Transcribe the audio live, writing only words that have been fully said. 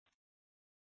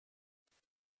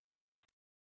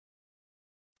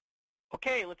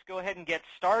Okay, let's go ahead and get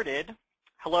started.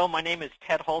 Hello, my name is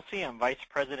Ted Hulsey. I'm Vice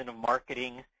President of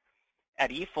Marketing at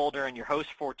eFolder and your host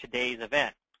for today's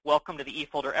event. Welcome to the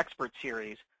eFolder Expert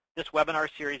Series. This webinar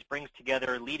series brings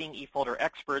together leading eFolder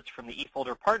experts from the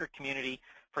eFolder partner community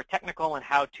for technical and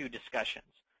how-to discussions.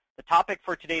 The topic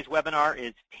for today's webinar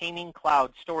is Taming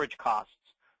Cloud Storage Costs,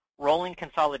 Rolling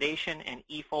Consolidation, and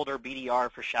eFolder BDR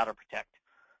for ShadowProtect.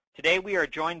 Today we are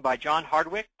joined by John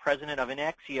Hardwick, President of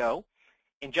Inexio.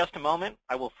 In just a moment,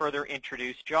 I will further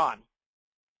introduce John.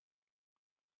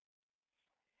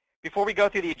 Before we go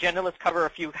through the agenda, let's cover a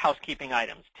few housekeeping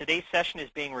items. Today's session is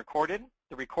being recorded.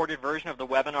 The recorded version of the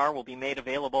webinar will be made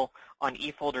available on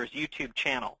eFolder's YouTube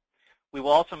channel. We will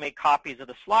also make copies of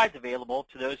the slides available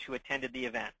to those who attended the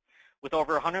event. With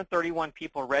over 131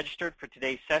 people registered for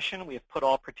today's session, we have put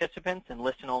all participants in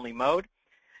listen-only mode.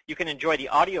 You can enjoy the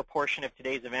audio portion of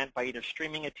today's event by either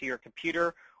streaming it to your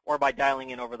computer or by dialing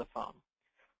in over the phone.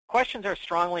 Questions are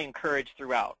strongly encouraged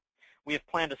throughout. We have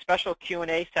planned a special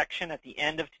Q&A section at the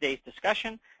end of today's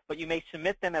discussion, but you may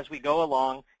submit them as we go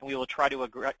along, and we will try to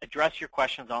address your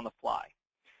questions on the fly.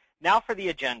 Now for the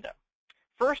agenda.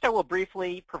 First, I will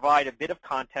briefly provide a bit of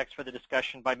context for the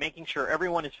discussion by making sure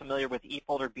everyone is familiar with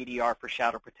eFolder BDR for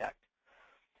ShadowProtect.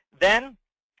 Then,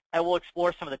 I will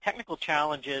explore some of the technical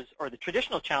challenges, or the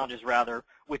traditional challenges rather,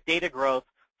 with data growth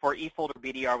for eFolder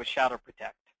BDR with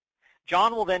ShadowProtect.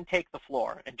 John will then take the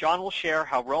floor, and John will share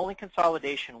how rolling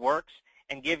consolidation works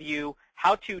and give you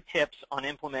how-to tips on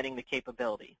implementing the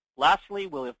capability. Lastly,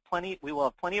 we will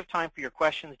have plenty of time for your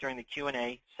questions during the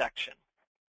Q&A section.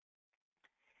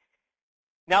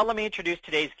 Now let me introduce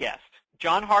today's guest.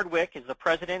 John Hardwick is the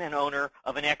president and owner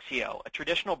of Inexio, a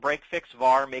traditional break-fix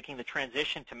VAR making the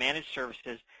transition to managed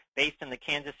services based in the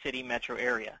Kansas City metro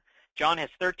area. John has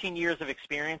 13 years of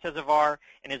experience as a VAR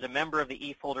and is a member of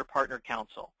the eFolder Partner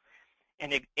Council.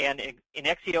 And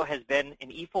Inexio has been an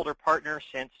eFolder partner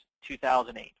since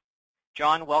 2008.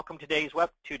 John, welcome to today's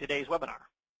webinar.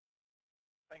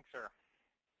 Thanks, sir.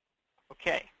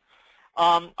 Okay.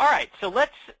 All right. So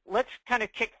let's kind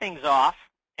of kick things off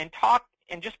and talk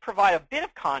and just provide a bit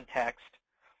of context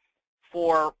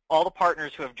for all the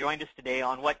partners who have joined us today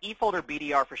on what eFolder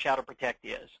BDR for ShadowProtect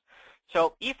is.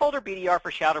 So eFolder BDR for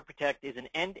ShadowProtect is an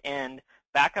end-to-end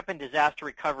backup and disaster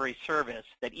recovery service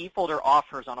that eFolder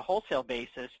offers on a wholesale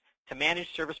basis to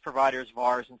managed service providers,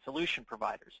 VARs, and solution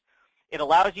providers. It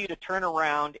allows you to turn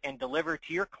around and deliver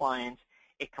to your clients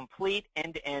a complete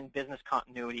end-to-end business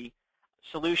continuity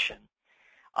solution.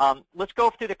 Let's go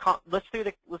through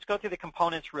the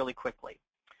components really quickly.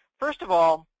 First of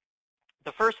all,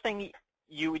 the first thing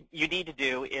you need to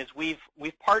do is we've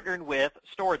partnered with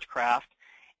StorageCraft,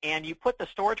 and you put the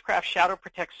StorageCraft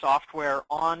ShadowProtect software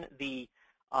on the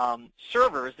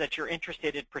servers that you're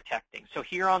interested in protecting. So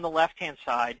here on the left-hand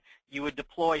side, you would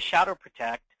deploy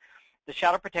ShadowProtect, the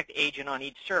ShadowProtect agent on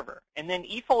each server. And then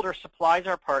eFolder supplies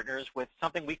our partners with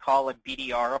something we call a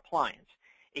BDR appliance.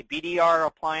 A BDR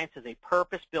appliance is a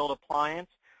purpose-built appliance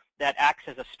that acts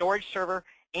as a storage server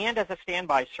and as a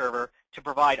standby server to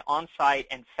provide on-site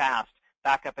and fast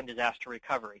backup and disaster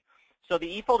recovery. So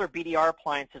the eFolder BDR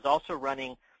appliance is also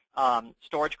running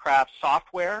StorageCraft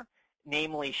software,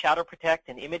 namely ShadowProtect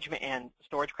and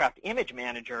StorageCraft Image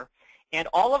Manager, and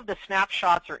all of the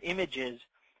snapshots or images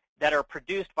that are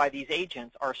produced by these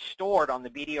agents are stored on the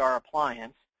BDR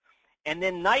appliance. And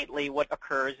then nightly what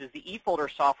occurs is the eFolder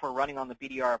software running on the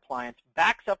BDR appliance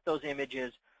backs up those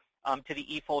images to the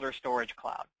eFolder storage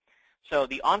cloud. So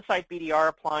the on-site BDR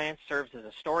appliance serves as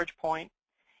a storage point.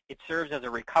 It serves as a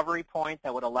recovery point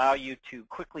that would allow you to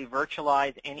quickly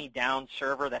virtualize any down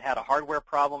server that had a hardware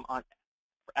problem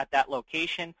at that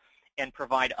location and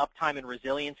provide uptime and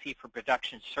resiliency for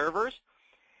production servers.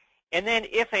 And then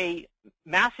if a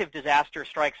massive disaster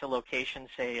strikes a location,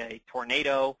 say a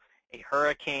tornado, a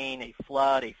hurricane, a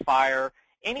flood, a fire,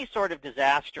 any sort of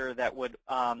disaster that would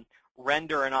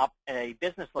render a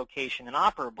business location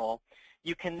inoperable,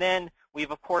 you can then,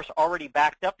 we've of course already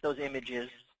backed up those images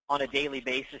on a daily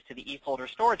basis to the eFolder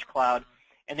storage cloud,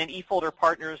 and then eFolder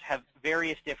partners have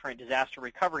various different disaster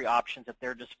recovery options at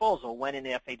their disposal when and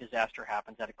if a disaster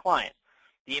happens at a client.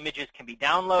 The images can be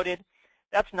downloaded.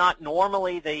 That's not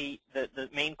normally the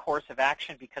main course of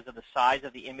action because of the size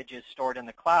of the images stored in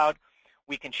the cloud.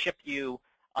 We can ship you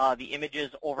the images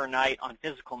overnight on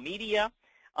physical media,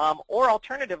 or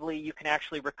alternatively, you can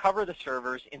actually recover the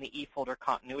servers in the eFolder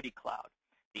Continuity Cloud.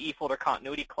 The eFolder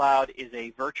Continuity Cloud is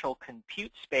a virtual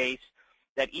compute space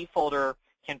that eFolder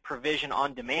can provision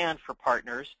on demand for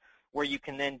partners, where you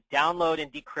can then download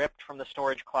and decrypt from the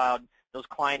storage cloud those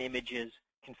client images,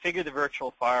 configure the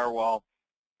virtual firewall,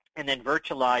 and then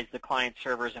virtualize the client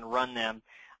servers and run them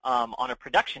on a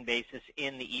production basis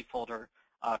in the eFolder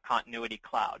continuity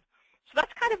cloud. So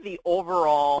that's kind of the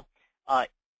overall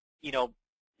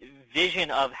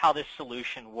vision of how this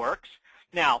solution works.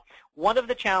 Now, one of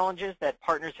the challenges that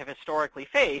partners have historically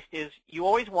faced is you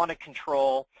always want to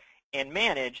control and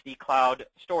manage the cloud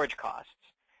storage costs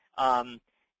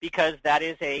because that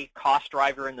is a cost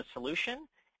driver in the solution.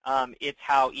 It's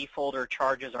how eFolder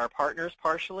charges our partners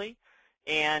partially,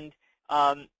 and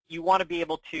you want to be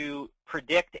able to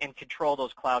predict and control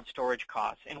those cloud storage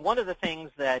costs. And one of the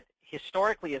things that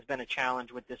historically has been a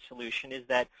challenge with this solution is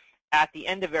that at the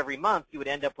end of every month, you would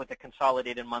end up with a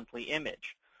consolidated monthly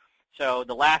image. So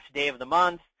the last day of the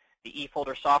month, the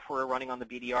eFolder software running on the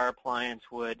BDR appliance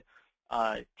would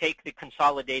take the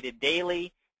consolidated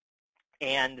daily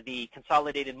and the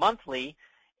consolidated monthly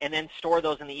and then store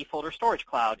those in the eFolder storage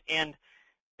cloud. And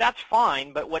that's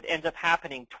fine, but what ends up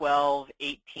happening 12,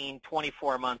 18,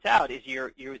 24 months out is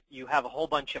you have a whole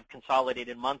bunch of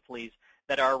consolidated monthlies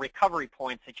that are recovery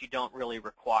points that you don't really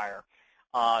require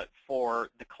for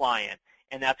the client.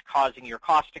 And that's causing your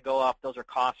costs to go up. Those are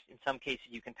costs in some cases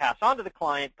you can pass on to the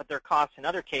client, but they're costs in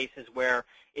other cases where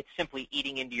it's simply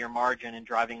eating into your margin and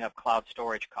driving up cloud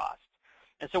storage costs.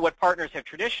 And so what partners have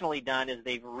traditionally done is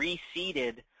they've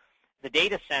reseeded the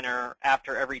data center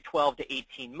after every 12 to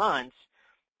 18 months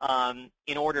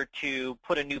in order to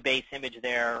put a new base image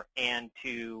there and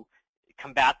to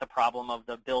combat the problem of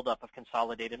the buildup of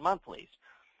consolidated monthlies.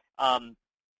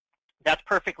 That's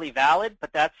perfectly valid,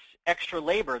 but that's extra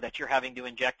labor that you're having to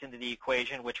inject into the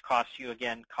equation, which costs you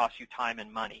time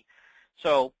and money.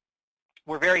 So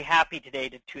we're very happy today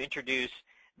to introduce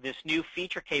this new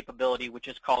feature capability, which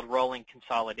is called Rolling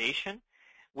Consolidation,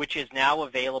 which is now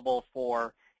available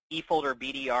for eFolder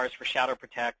BDRs for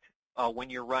ShadowProtect when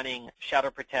you're running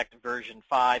ShadowProtect version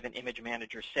 5 and Image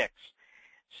Manager 6.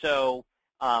 So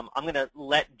I'm going to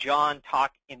let John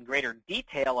talk in greater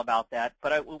detail about that,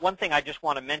 but one thing I just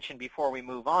want to mention before we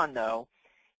move on, though,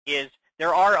 is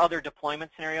there are other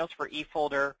deployment scenarios for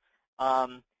eFolder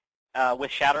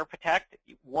with ShadowProtect.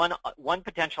 One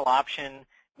potential option,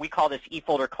 we call this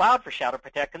eFolder Cloud for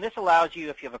ShadowProtect, and this allows you,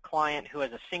 if you have a client who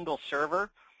has a single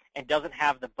server and doesn't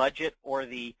have the budget or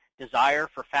the desire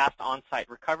for fast on-site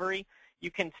recovery, you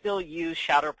can still use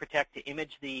ShadowProtect to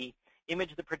image the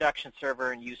production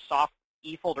server and use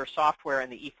eFolder software in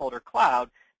the eFolder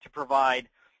cloud to provide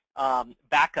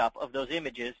backup of those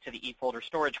images to the eFolder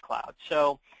storage cloud.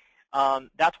 So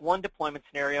that's one deployment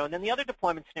scenario. And then the other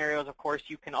deployment scenarios, of course,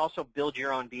 you can also build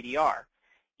your own BDR.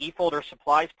 eFolder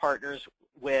supplies partners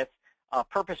with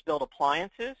purpose-built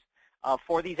appliances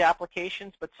for these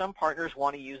applications, but some partners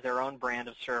want to use their own brand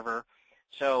of server.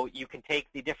 So you can take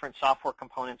the different software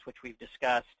components, which we've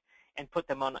discussed, and put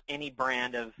them on any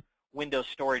brand of Windows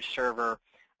storage server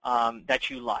that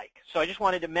you like. So I just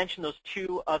wanted to mention those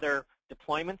two other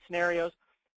deployment scenarios,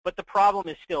 but the problem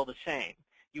is still the same.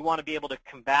 You want to be able to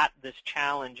combat this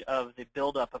challenge of the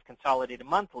buildup of consolidated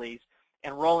monthlies,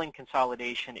 and Rolling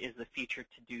Consolidation is the feature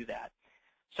to do that.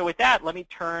 So with that, let me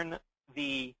turn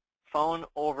the phone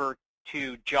over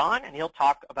to John, and he'll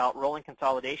talk about Rolling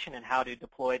Consolidation and how to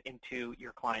deploy it into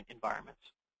your client environments.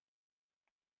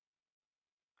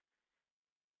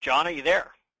 John, are you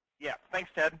there? Yeah,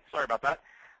 thanks, Ted. Sorry about that.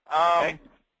 Okay.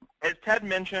 As Ted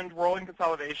mentioned, Rolling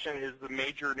Consolidation is the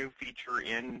major new feature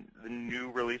in the new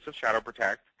release of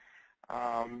ShadowProtect.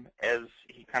 As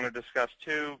he kind of discussed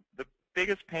too, the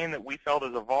biggest pain that we felt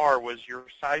as a VAR was you're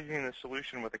sizing the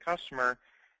solution with a customer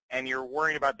and you're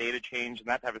worrying about data change and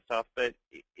that type of stuff, but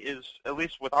is, at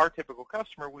least with our typical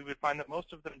customer, we would find that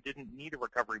most of them didn't need a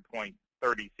recovery point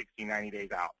 30, 60, 90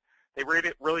 days out. They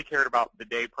really cared about the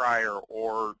day prior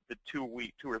or the 2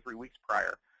 or 3 weeks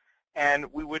prior. And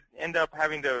we would end up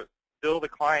having to bill the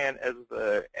client as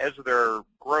their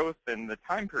growth and the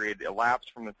time period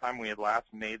elapsed from the time we had last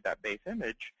made that base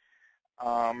image.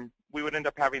 We would end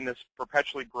up having this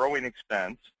perpetually growing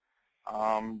expense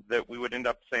that we would end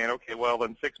up saying, okay, well,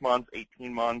 in 6 months,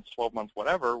 18 months, 12 months,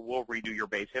 whatever, we'll redo your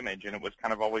base image. And it was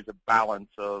kind of always a balance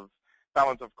of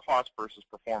cost versus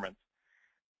performance.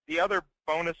 The other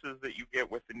bonuses that you get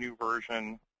with the new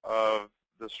version of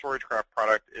the StorageCraft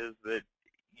product is that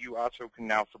you also can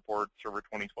now support Server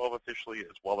 2012 officially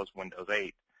as well as Windows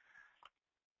 8.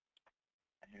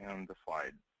 And the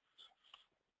slides.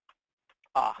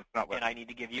 And I need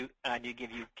to give you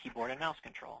keyboard and mouse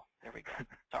control. There we go.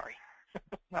 Sorry.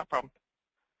 Not a problem.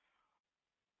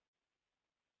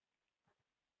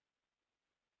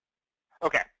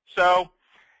 Okay, so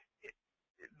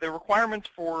the requirements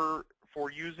for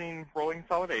using Rolling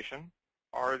Consolidation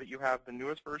are that you have the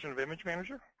newest version of Image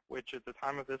Manager, which at the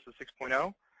time of this is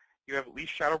 6.0. You have at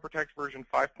least ShadowProtect version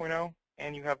 5.0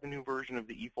 and you have the new version of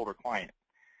the eFolder client,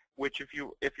 which if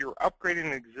you're upgrading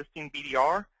an existing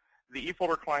BDR, the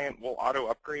eFolder client will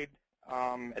auto-upgrade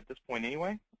at this point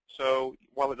anyway. So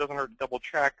while it doesn't hurt to double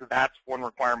check, that's one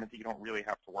requirement that you don't really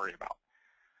have to worry about.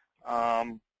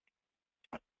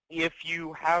 If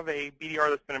you have a BDR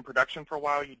that's been in production for a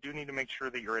while, you do need to make sure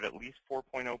that you're at least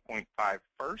 4.0.5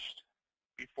 first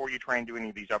before you try and do any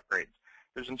of these upgrades.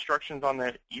 There's instructions on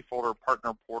the eFolder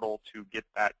partner portal to get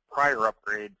that prior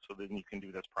upgrade so then you can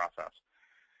do this process.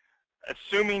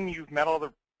 Assuming you've met all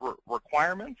the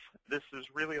requirements, this is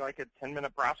really like a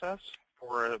 10-minute process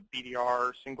for a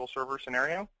BDR single server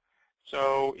scenario.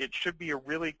 So it should be a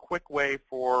really quick way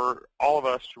for all of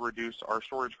us to reduce our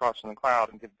storage costs in the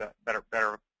cloud and give that better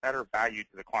value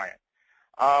to the client.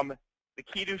 The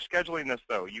key to scheduling this,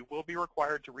 though, you will be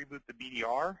required to reboot the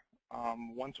BDR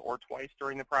once or twice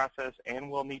during the process, and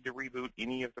will need to reboot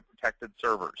any of the protected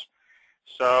servers.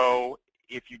 So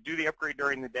if you do the upgrade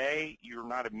during the day, you're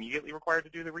not immediately required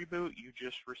to do the reboot. You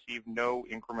just receive no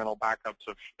incremental backups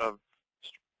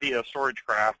via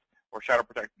StorageCraft or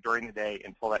ShadowProtect during the day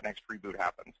until that next reboot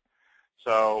happens.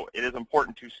 So it is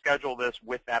important to schedule this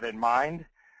with that in mind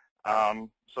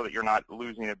so that you're not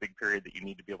losing a big period that you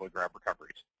need to be able to grab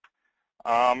recoveries.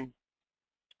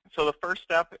 So the first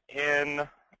step in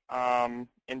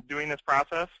doing this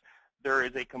process, there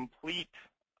is a complete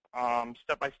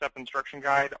step-by-step instruction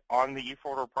guide on the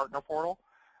eFolder partner portal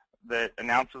that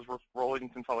announces rolling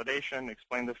consolidation,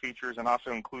 explains the features, and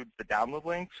also includes the download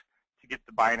links to get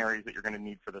the binaries that you're going to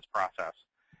need for this process.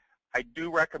 I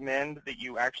do recommend that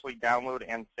you actually download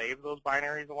and save those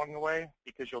binaries along the way,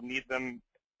 because you'll need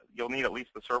at least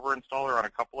the server installer on a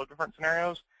couple of different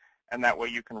scenarios, and that way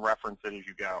you can reference it as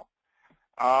you go.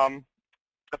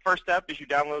 The first step is you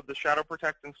download the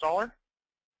ShadowProtect installer.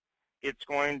 It's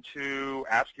going to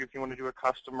ask you if you want to do a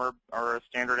custom or a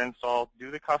standard install. Do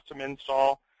the custom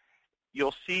install.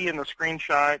 You'll see in the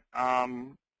screenshot,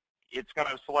 it's going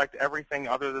to select everything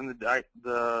other than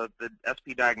the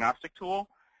SP diagnostic tool.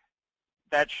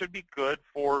 That should be good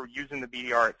for using the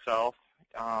BDR itself.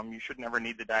 You should never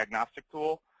need the diagnostic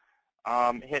tool.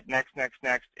 Hit next, next,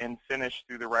 next, and finish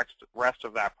through the rest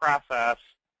of that process.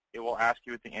 It will ask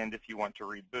you at the end if you want to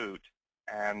reboot,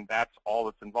 and that's all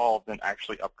that's involved in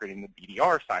actually upgrading the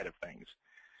BDR side of things.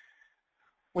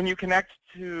 When you connect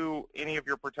to any of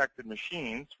your protected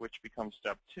machines, which becomes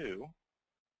step 2,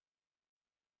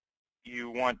 you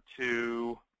want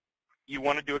to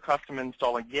do a custom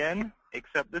install again,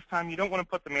 except this time you don't want to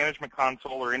put the management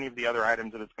console or any of the other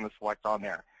items that it's going to select on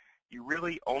there. You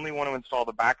really only want to install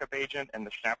the backup agent and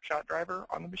the snapshot driver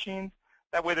on the machines.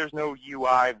 That way there's no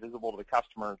UI visible to the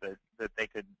customer that they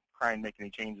could try and make any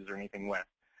changes or anything with.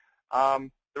 The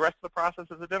rest of the process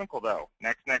is identical, though.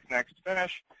 Next, next, next,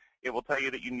 finish. It will tell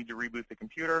you that you need to reboot the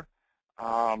computer.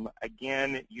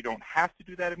 Again, you don't have to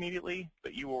do that immediately,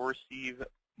 but you will receive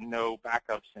no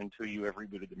backups until you have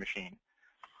rebooted the machine.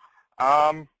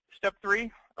 Step 3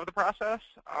 of the process,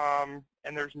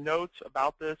 and there's notes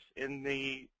about this in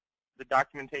the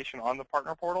documentation on the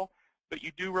partner portal, but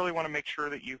you do really want to make sure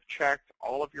that you've checked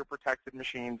all of your protected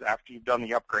machines after you've done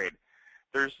the upgrade.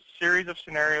 There's a series of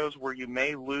scenarios where you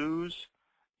may lose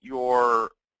your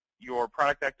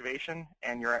product activation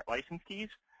and your license keys,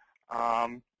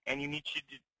 and you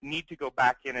need to go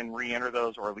back in and re-enter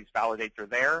those, or at least validate they're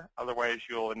there. Otherwise,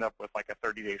 you'll end up with like a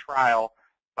 30-day trial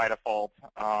by default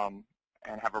and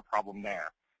have a problem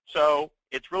there. So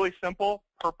it's really simple.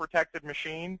 Per protected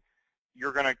machine,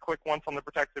 you're going to click once on the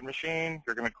protected machine.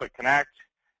 You're going to click Connect.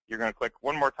 You're going to click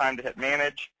one more time to hit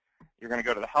Manage. You're going to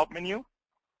go to the Help menu,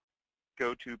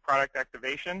 go to Product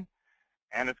Activation,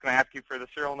 and it's going to ask you for the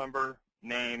serial number,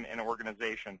 name, and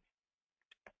organization.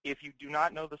 If you do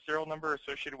not know the serial number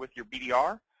associated with your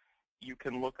BDR, you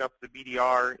can look up the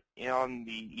BDR on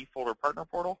the eFolder partner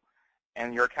portal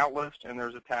and your account list, and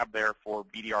there's a tab there for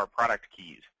BDR product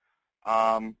keys.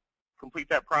 Complete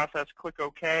that process, click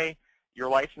OK. Your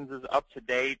license is up to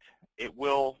date. It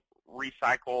will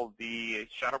recycle the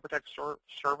ShadowProtect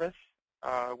service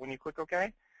when you click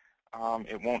OK.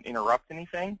 It won't interrupt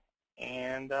anything,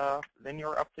 and then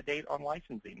you're up to date on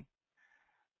licensing.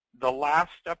 The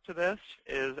last step to this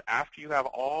is after you have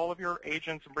all of your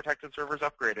agents and protected servers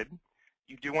upgraded,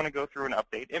 you do want to go through and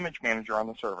update Image Manager on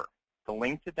the server. The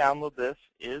link to download this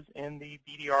is in the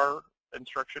BDR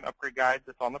instruction upgrade guide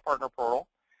that's on the partner portal.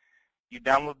 You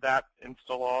download that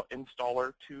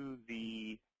installer to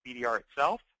the BDR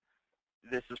itself.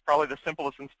 This is probably the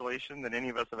simplest installation that any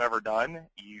of us have ever done.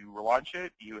 You launch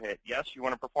it, you hit yes, you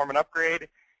want to perform an upgrade,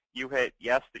 you hit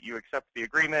yes that you accept the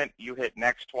agreement, you hit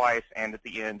next twice, and at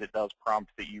the end it does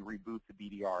prompt that you reboot the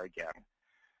BDR again.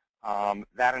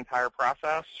 That entire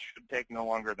process should take no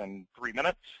longer than 3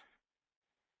 minutes.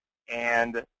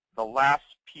 And the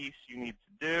last piece you need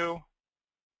to do,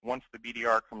 once the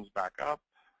BDR comes back up,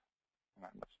 and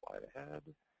I'm going to slide ahead,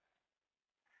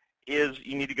 is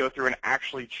you need to go through and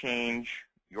actually change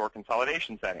your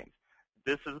consolidation settings.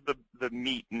 This is the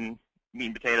meat and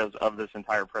potatoes of this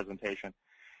entire presentation.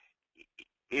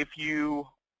 If you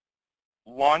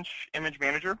launch Image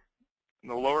Manager, in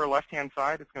the lower left-hand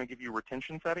side, it's going to give you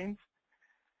retention settings.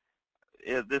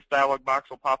 This dialog box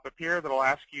will pop up here that will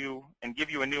ask you and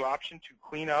give you a new option to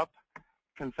clean up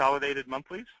consolidated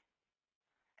monthlies.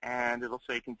 And it'll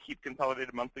say you can keep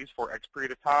consolidated monthlies for X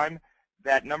period of time.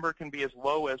 That number can be as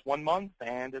low as 1 month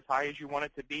and as high as you want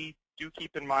it to be. Do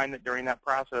keep in mind that during that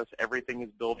process, everything is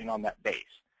building on that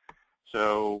base.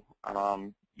 So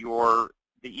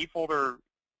the eFolder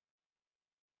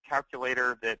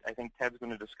calculator that I think Ted's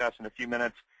going to discuss in a few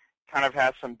minutes kind of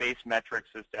has some base metrics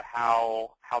as to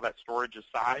how that storage is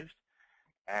sized,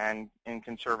 and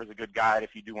can serve as a good guide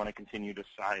if you do want to continue to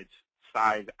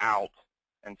size out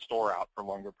and store out for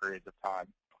longer periods of time.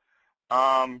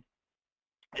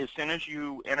 As soon as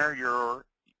you enter your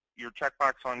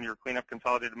checkbox on your cleanup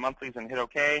consolidated monthlies and hit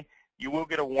OK, you will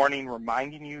get a warning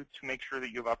reminding you to make sure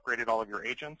that you've upgraded all of your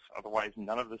agents. Otherwise,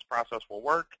 none of this process will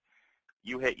work.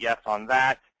 You hit yes on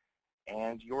that,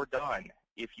 and you're done.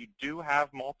 If you do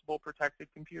have multiple protected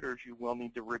computers, you will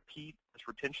need to repeat this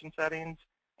retention settings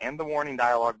and the warning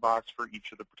dialog box for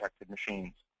each of the protected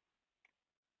machines.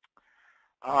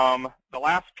 The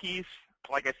last piece,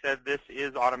 like I said, this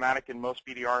is automatic in most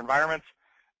BDR environments,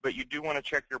 but you do want to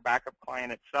check your backup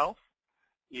client itself.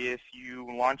 If you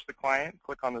launch the client,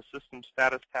 click on the System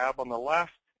Status tab on the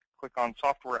left, click on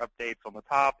Software Updates on the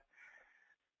top,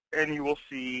 and you will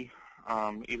see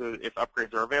either if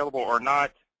upgrades are available or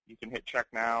not. You can hit Check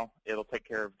Now. It'll take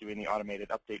care of doing the automated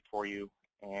update for you,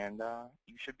 and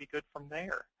you should be good from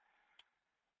there.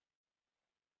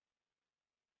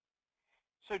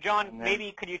 So, John,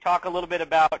 maybe could you talk a little bit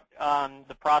about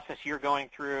the process you're going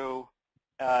through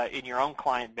in your own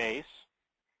client base,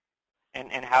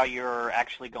 and how you're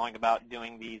actually going about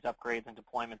doing these upgrades and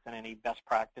deployments, and any best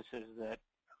practices that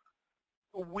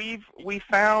we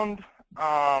found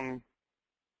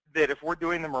that if we're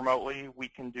doing them remotely, we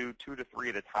can do 2 to 3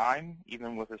 at a time,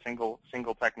 even with a single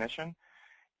technician.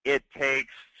 It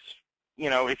takes,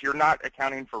 if you're not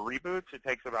accounting for reboots, it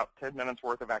takes about 10 minutes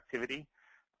worth of activity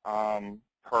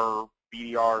per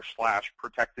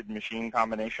BDR/protected machine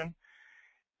combination.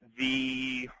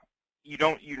 You're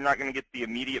not going to get the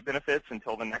immediate benefits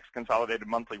until the next consolidated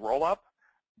monthly roll-up,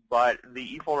 but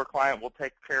the eFolder client will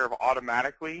take care of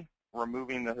automatically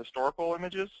removing the historical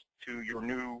images to your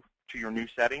new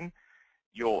setting.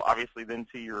 You'll obviously then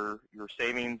see your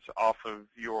savings off of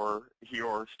your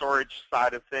storage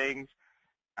side of things,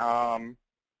 and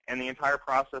the entire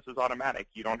process is automatic.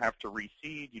 You don't have to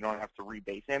reseed. You don't have to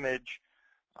rebase image.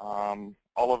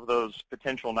 All of those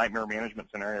potential nightmare management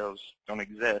scenarios don't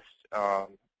exist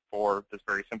for this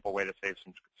very simple way to save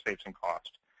some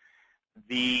cost.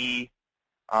 The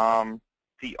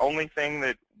only thing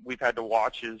that we've had to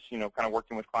watch is kind of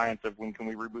working with clients of when can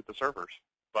we reboot the servers.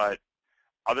 But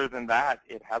other than that,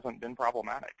 it hasn't been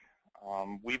problematic.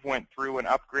 We've went through and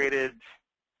upgraded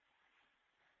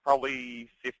probably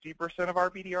 50% of our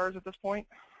BDRs at this point,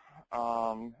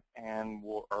 and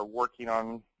are working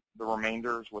on the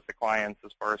remainders with the clients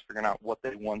as far as figuring out what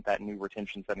they want that new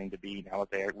retention setting to be now that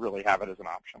they really have it as an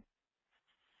option.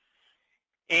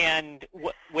 And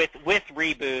with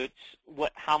reboots,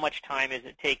 how much time is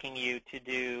it taking you to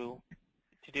do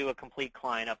a complete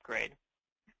client upgrade?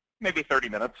 Maybe 30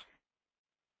 minutes.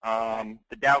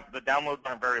 The downloads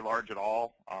aren't very large at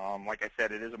all. Like I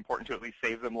said, it is important to at least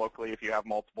save them locally if you have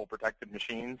multiple protected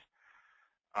machines,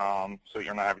 so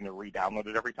you're not having to re-download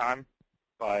it every time.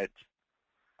 But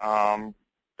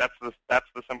that's the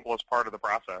simplest part of the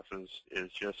process.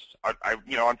 Is just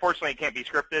unfortunately it can't be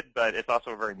scripted, but it's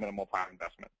also a very minimal time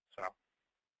investment. So.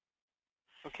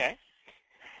 Okay.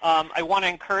 I want to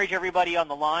encourage everybody on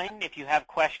the line, if you have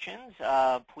questions,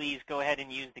 please go ahead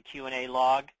and use the Q&A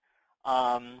log,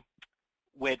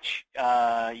 which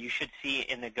you should see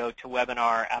in the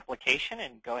GoToWebinar application,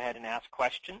 and go ahead and ask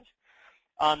questions.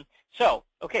 So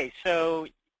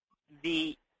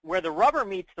where the rubber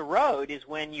meets the road is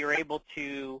when you're able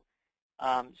to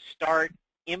start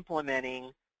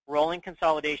implementing rolling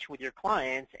consolidation with your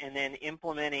clients, and then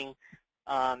implementing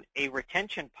a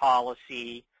retention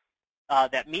policy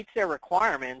that meets their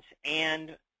requirements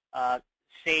and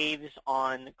saves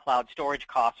on cloud storage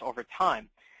costs over time.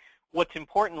 What's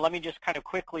important, let me just kind of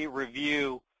quickly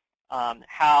review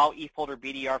how eFolder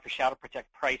BDR for ShadowProtect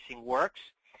pricing works.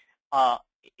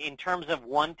 in terms of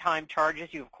one-time charges,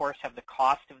 you of course have the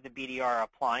cost of the BDR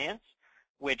appliance,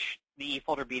 which the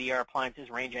eFolder BDR appliances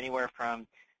range anywhere from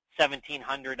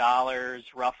 $1,700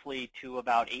 roughly to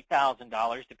about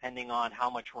 $8,000, depending on how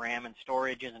much RAM and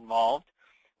storage is involved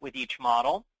with each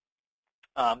model.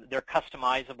 They're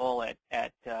customizable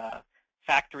at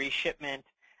factory shipment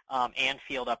and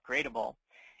field upgradable.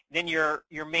 Then your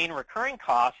main recurring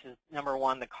cost is, number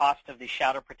one, the cost of the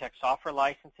ShadowProtect software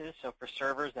licenses. So for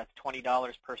servers, that's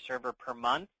 $20 per server per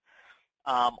month,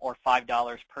 or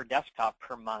 $5 per desktop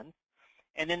per month.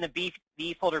 And then the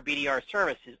eFolder BDR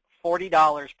service is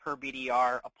 $40 per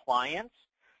BDR appliance,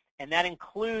 and that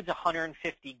includes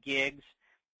 150 gigs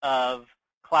of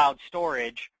cloud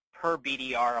storage per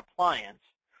BDR appliance.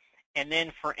 And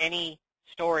then for any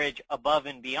storage above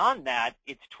and beyond that,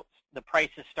 the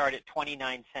prices start at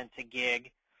 29 cents a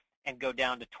gig and go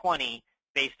down to 20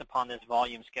 based upon this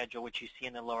volume schedule, which you see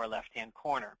in the lower left-hand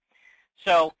corner.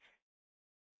 So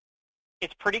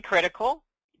it's pretty critical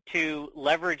to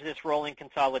leverage this rolling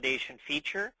consolidation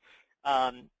feature.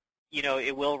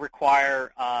 It will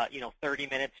require 30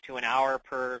 minutes to an hour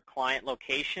per client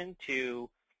location to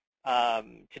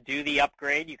do the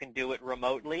upgrade. You can do it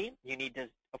remotely. You need to,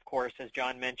 of course, as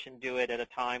John mentioned, do it at a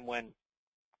time when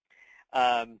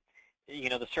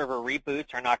the server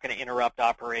reboots are not going to interrupt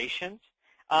operations.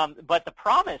 But the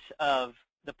promise of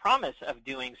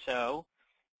doing so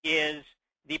is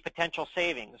the potential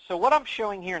savings. So what I'm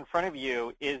showing here in front of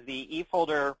you is the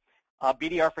eFolder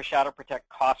BDR for ShadowProtect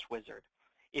Cost Wizard.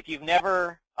 If you've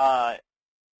never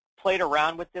played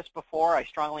around with this before, I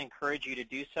strongly encourage you to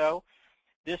do so.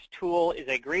 This tool is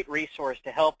a great resource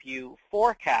to help you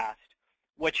forecast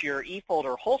what your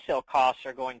eFolder wholesale costs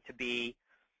are going to be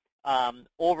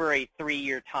over a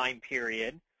 3-year time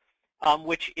period,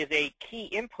 which is a key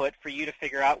input for you to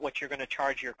figure out what you're going to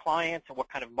charge your clients and what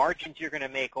kind of margins you're going to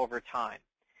make over time.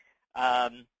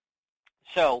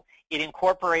 So it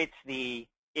incorporates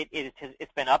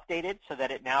it's been updated so that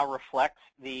it now reflects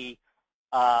the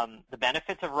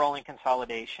benefits of rolling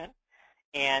consolidation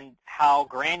and how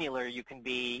granular you can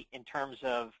be in terms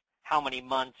of how many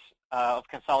months of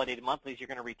consolidated monthlies you're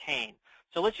going to retain.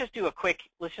 So let's just do a quick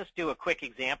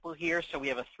example here. So we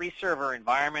have a 3-server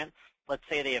environment. Let's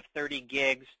say they have 30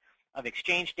 gigs of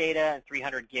Exchange data and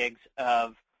 300 gigs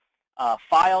of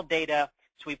file data.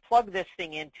 So we plug this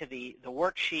thing into the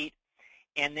worksheet,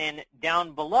 and then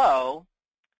down below,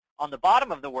 on the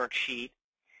bottom of the worksheet,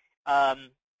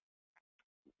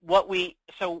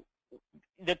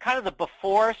 the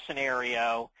before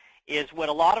scenario is what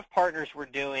a lot of partners were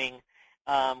doing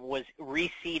was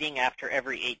reseeding after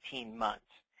every 18 months.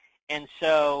 And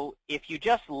so if you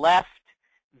just left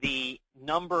the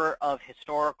number of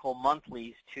historical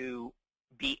monthlies to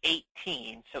be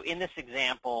 18, so in this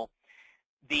example,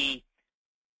 the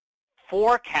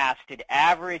forecasted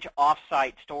average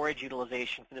offsite storage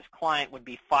utilization for this client would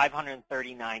be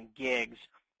 539 gigs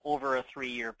over a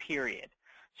 3-year period.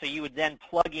 So you would then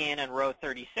plug in on row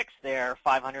 36 there,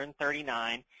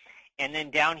 539, and then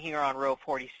down here on row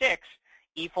 46,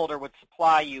 eFolder would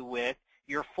supply you with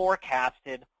your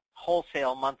forecasted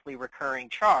wholesale monthly recurring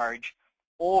charge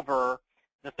over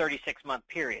the 36-month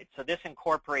period. So this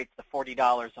incorporates the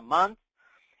 $40 a month.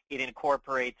 It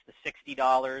incorporates the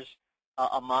 $60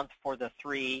 a month for the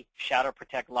 3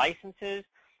 ShadowProtect licenses,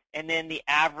 and then the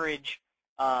average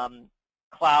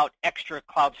extra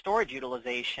cloud storage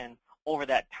utilization over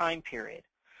that time period.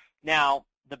 Now,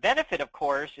 the benefit, of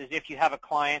course, is if you have a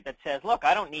client that says, look,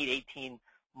 I don't need 18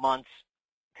 months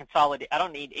I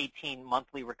don't need 18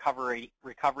 monthly recovery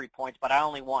points, but I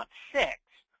only want 6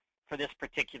 for this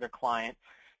particular client,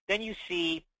 then you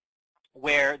see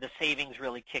where the savings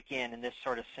really kick in this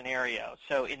sort of scenario.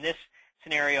 So in this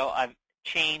scenario, I've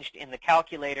changed in the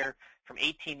calculator from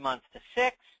 18 months to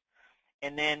 6,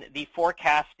 and then the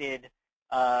forecasted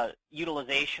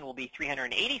utilization will be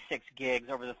 386 gigs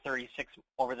over the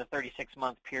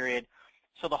 36-month period.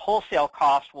 So the wholesale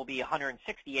cost will be $168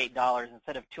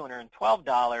 instead of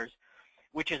 $212,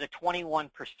 which is a 21%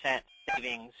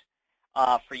 savings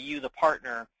for you, the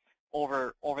partner,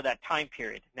 over that time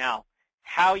period. Now,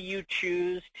 how you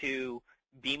choose to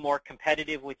be more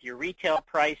competitive with your retail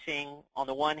pricing on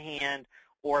the one hand,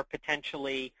 or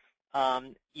potentially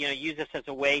use this as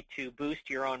a way to boost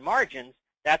your own margins,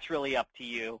 that's really up to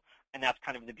you, and that's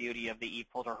kind of the beauty of the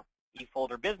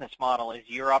eFolder business model is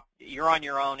you're on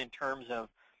your own in terms of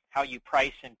how you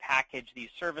price and package these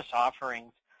service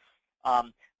offerings,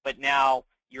 but now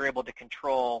you're able to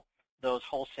control those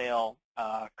wholesale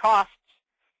costs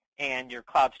and your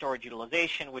cloud storage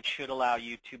utilization, which should allow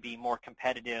you to be more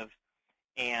competitive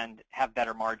and have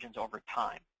better margins over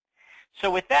time. So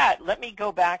with that, let me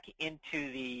go back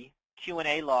into the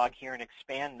Q&A log here and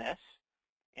expand this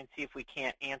and see if we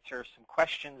can't answer some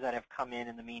questions that have come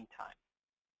in the meantime.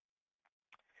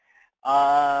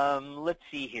 Let's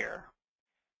see here.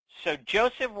 So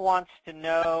Joseph wants to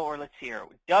know, or let's see here,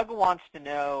 Doug wants to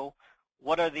know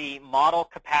what are the model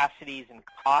capacities and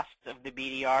costs of the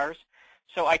BDRs.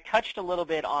 So I touched a little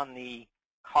bit on the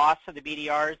costs of the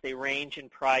BDRs. They range in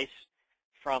price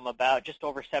from about just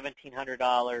over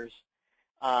 $1,700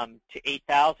 to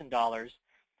 $8,000.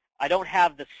 I don't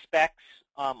have the specs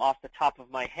off the top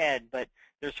of my head, but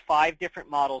there's 5 different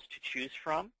models to choose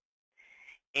from.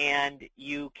 And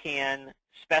you can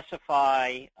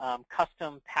specify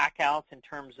custom packouts in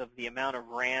terms of the amount of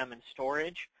RAM and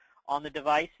storage on the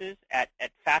devices at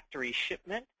factory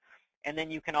shipment. And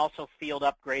then you can also field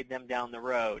upgrade them down the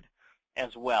road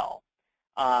as well.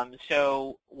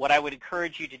 So what I would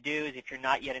encourage you to do is, if you're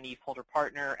not yet an eFolder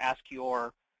partner, ask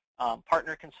your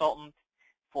partner consultant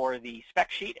for the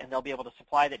spec sheet, and they'll be able to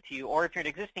supply that to you. Or if you're an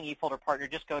existing eFolder partner,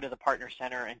 just go to the Partner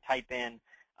Center and type in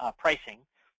pricing,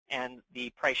 and the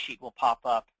price sheet will pop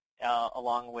up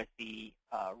along with the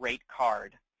rate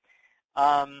card.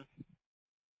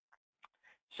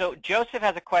 So Joseph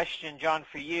has a question, John,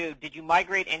 for you. Did you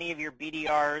migrate any of your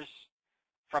BDRs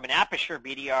from an Aperture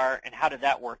BDR, and how did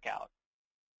that work out?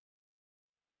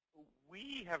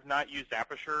 We have not used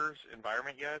Aperture's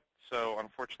environment yet, so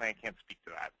unfortunately I can't speak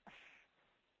to that.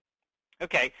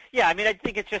 Okay. Yeah, I mean, I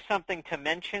think it's just something to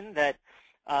mention that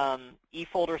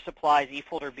eFolder supplies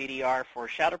eFolder BDR for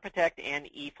ShadowProtect and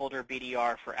eFolder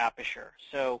BDR for Aperture.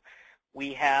 So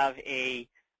we have a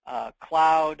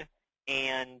cloud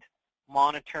and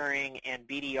monitoring and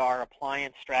BDR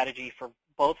appliance strategy for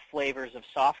both flavors of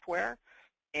software,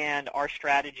 and our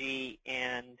strategy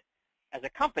and as a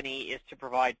company is to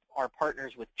provide our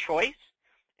partners with choice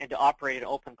and to operate an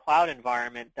open cloud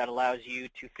environment that allows you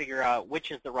to figure out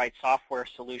which is the right software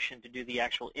solution to do the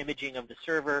actual imaging of the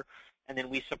server, and then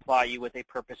we supply you with a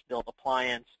purpose-built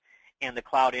appliance and the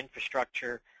cloud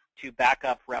infrastructure to back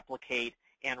up, replicate,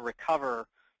 and recover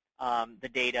the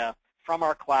data from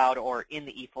our cloud or in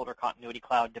the eFolder Continuity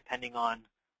Cloud, depending on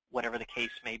whatever the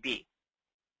case may be.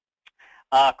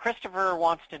 Christopher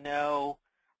wants to know,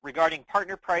 regarding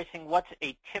partner pricing, what's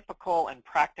a typical and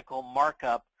practical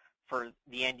markup for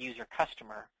the end user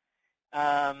customer?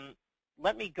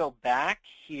 Let me go back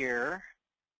here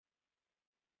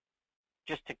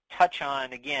just to touch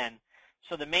on again.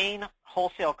 So the main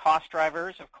wholesale cost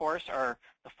drivers, of course, are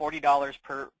the $40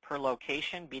 per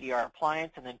location BDR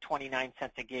appliance, and then 29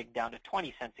 cents a gig down to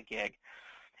 20 cents a gig.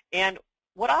 And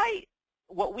what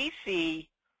we see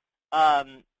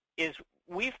is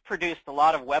we've produced a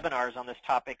lot of webinars on this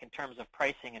topic in terms of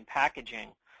pricing and packaging.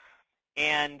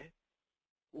 And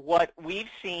what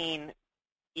we've seen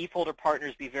eFolder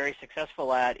partners be very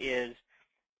successful at is,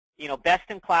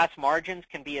 best-in-class margins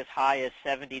can be as high as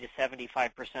 70 to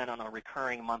 75% on a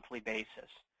recurring monthly basis.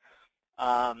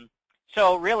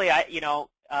 So really,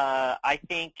 I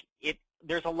think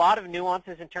there's a lot of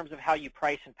nuances in terms of how you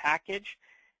price and package.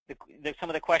 Some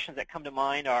of the questions that come to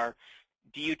mind are,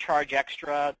 do you charge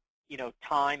extra,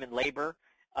 time and labor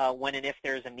when and if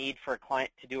there's a need for a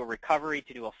client to do a recovery,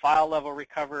 to do a file-level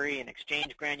recovery, an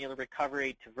exchange granular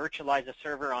recovery, to virtualize a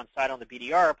server on-site on the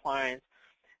BDR appliance?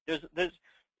 There's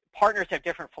partners have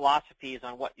different philosophies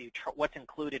on what's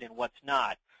included and what's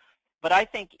not. But I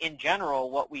think in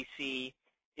general what we see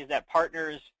is that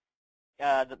partners,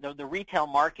 the retail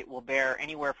market will bear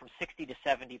anywhere from 60 to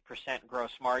 70%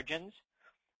 gross margins,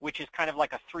 which is kind of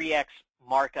like a 3x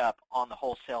markup on the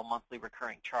wholesale monthly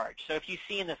recurring charge. So if you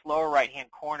see in this lower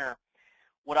right-hand corner,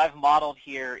 what I've modeled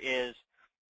here is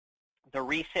the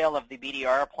resale of the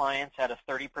BDR appliance at a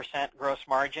 30% gross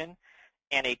margin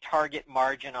and a target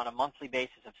margin on a monthly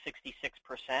basis of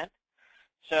 66%.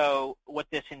 So what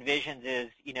this envisions is,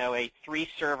 a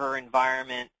 3-server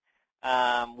environment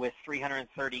with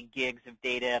 330 gigs of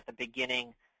data at the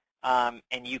beginning, and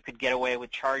you could get away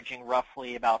with charging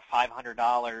roughly about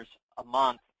 $500 a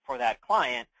month for that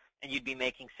client, and you'd be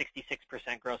making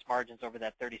 66% gross margins over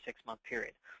that 36-month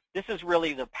period. This is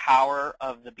really the power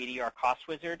of the BDR Cost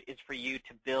Wizard, is for you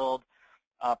to build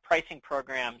pricing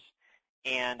programs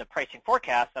and a pricing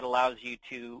forecast that allows you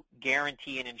to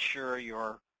guarantee and ensure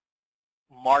your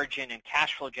margin and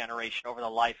cash flow generation over the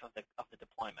life of the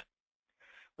deployment.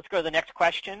 Let's go to the next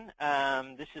question.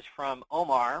 This is from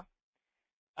Omar.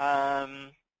 How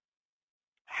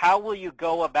will you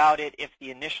go about it if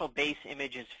the initial base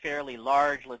image is fairly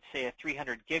large, let's say a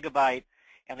 300 gigabyte,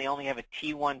 and they only have a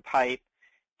T1 pipe?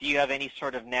 Do you have any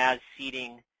sort of NAS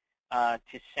seeding to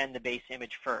send the base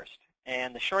image first?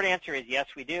 And the short answer is yes,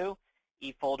 we do.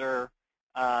 eFolder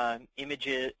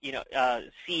images,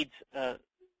 seeds,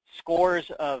 scores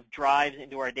of drives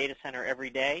into our data center every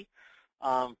day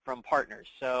from partners.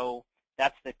 So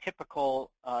that's the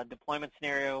typical deployment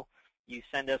scenario. You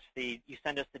send us the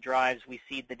drives, we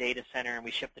seed the data center, and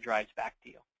we ship the drives back to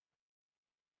you.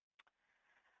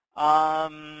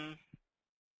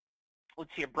 Let's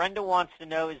see here. Brenda wants to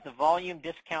know, is the volume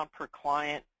discount per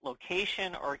client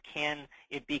location, or can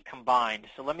it be combined?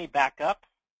 So let me back up.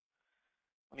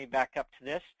 Let me back up to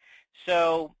this.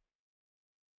 So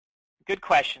good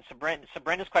question. So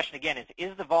Brenda's question again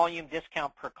is the volume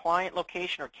discount per client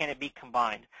location, or can it be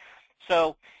combined?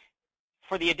 So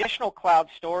for the additional cloud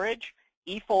storage,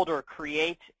 eFolder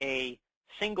creates a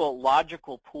single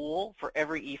logical pool for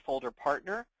every eFolder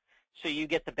partner. So you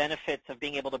get the benefits of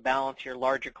being able to balance your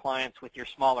larger clients with your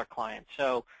smaller clients.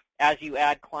 So as you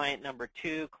add client number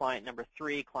 2, client number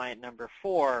 3, client number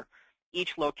 4,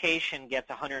 each location gets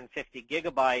 150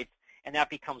 gigabytes, and that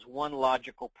becomes one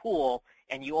logical pool,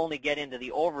 and you only get into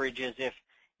the overages if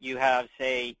you have,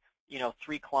 say,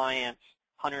 3 clients,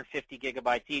 150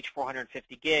 gigabytes each,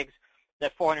 450 gigs.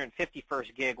 That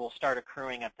 451st gig will start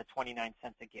accruing at the 29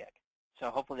 cents a gig. So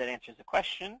hopefully that answers the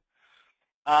question.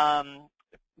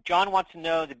 John wants to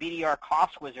know the BDR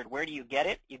Cost Wizard. Where do you get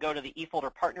it? You go to the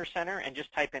eFolder Partner Center and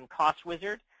just type in Cost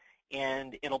Wizard,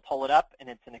 and it'll pull it up, and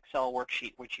it's an Excel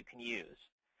worksheet which you can use.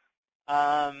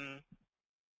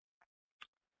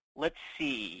 Let's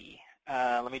see.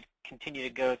 Let me continue to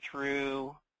go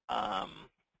through. There's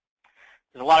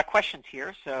a lot of questions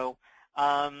here. So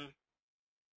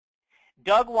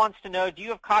Doug wants to know, do you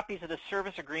have copies of the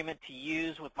service agreement to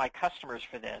use with my customers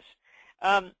for this?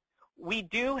 We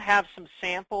do have some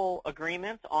sample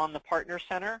agreements on the Partner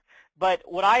Center, but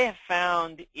what I have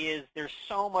found is there's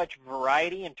so much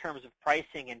variety in terms of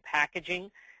pricing and packaging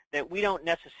that we don't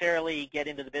necessarily get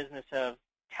into the business of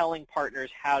telling partners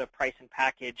how to price and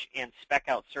package and spec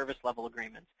out service level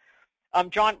agreements.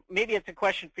 John, maybe it's a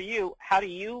question for you. How do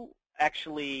you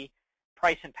actually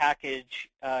price and package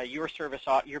your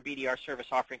BDR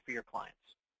service offering for your clients?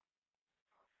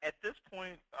 At this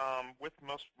point, with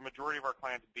majority of our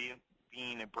clients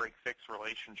being a break-fix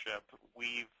relationship,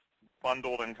 we've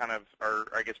bundled and kind of,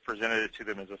 presented it to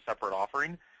them as a separate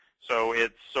offering. So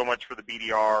it's so much for the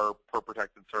BDR per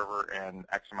protected server and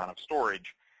X amount of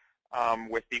storage,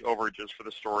 with the overages for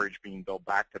the storage being billed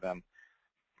back to them.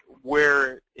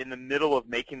 We're in the middle of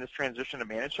making this transition to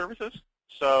managed services.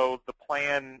 So the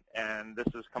plan, and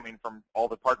this is coming from all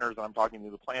the partners that I'm talking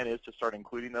to, the plan is to start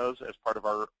including those as part of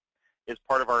our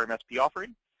MSP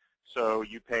offering. So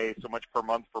you pay so much per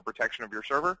month for protection of your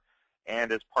server,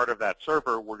 and as part of that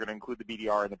server, we're going to include the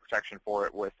BDR and the protection for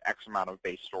it with X amount of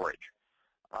base storage.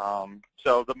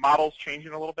 So the model's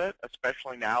changing a little bit,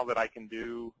 especially now that I can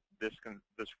do this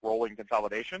rolling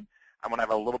consolidation. I'm going to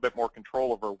have a little bit more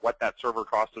control over what that server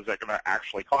cost is going to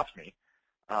actually cost me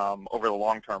over the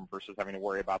long term versus having to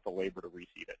worry about the labor to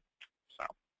reseed it. So,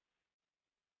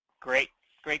 great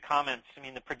comments. I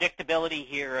mean, the predictability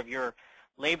here of your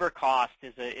labor cost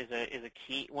is a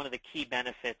key, one of the key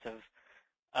benefits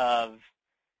of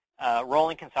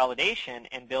rolling consolidation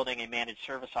and building a managed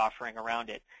service offering around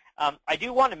it. I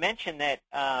do want to mention that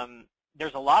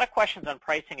there's a lot of questions on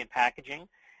pricing and packaging,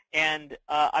 and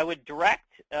I would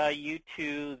direct you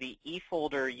to the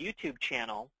eFolder YouTube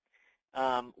channel,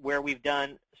 where we've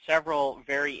done several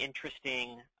very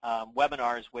interesting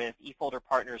webinars with eFolder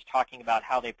partners talking about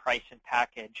how they price and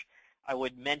package. I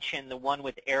would mention the one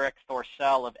with Eric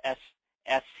Thorcell of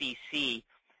SCC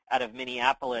out of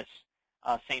Minneapolis,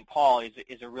 St. Paul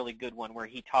is a really good one, where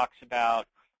he talks about,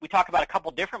 we talk about a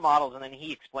couple different models, and then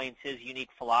he explains his unique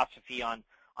philosophy on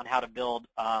how to build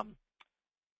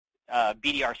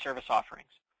BDR service offerings.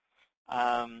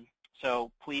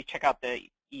 So please check out the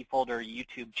eFolder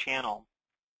YouTube channel.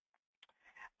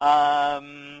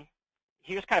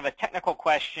 Here's kind of a technical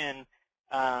question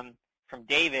from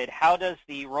David. How does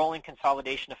the rolling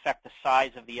consolidation affect the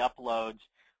size of the uploads?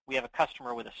 We have a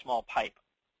customer with a small pipe.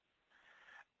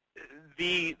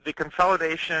 The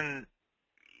consolidation,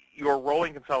 your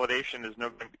rolling consolidation is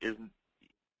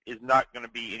not going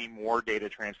to be any more data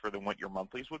transfer than what your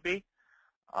monthlies would be.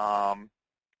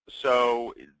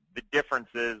 So the difference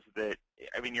is that,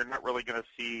 I mean, you're not really going to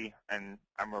see, and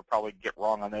I'm going to probably get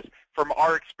wrong on this, from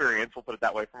our experience, we'll put it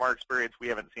that way, from our experience, we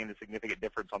haven't seen a significant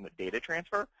difference on the data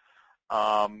transfer.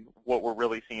 What we're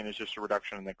really seeing is just a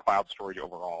reduction in the cloud storage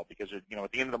overall, because at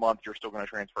the end of the month, you're still going to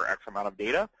transfer X amount of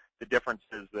data. The difference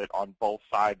is that on both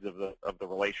sides of the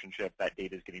relationship, that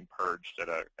data is getting purged at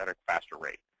a faster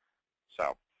rate.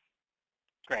 So,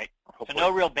 great. So no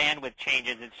real bandwidth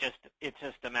changes. It's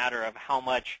just a matter of how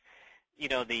much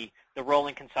the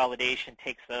rolling consolidation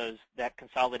takes that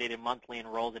consolidated monthly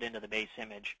and rolls it into the base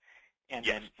image, and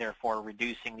Yes. then therefore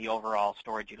reducing the overall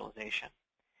storage utilization.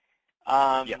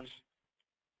 Yes.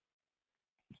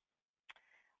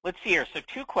 Let's see here. So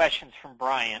 2 questions from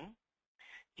Brian.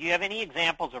 Do you have any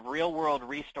examples of real-world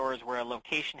restores where a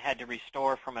location had to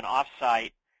restore from an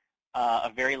offsite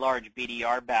a very large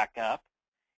BDR backup?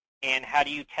 And how do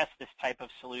you test this type of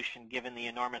solution given the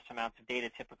enormous amounts of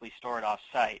data typically stored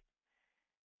off-site?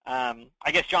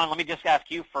 I guess, John, let me just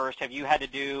ask you first. Have you had to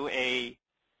do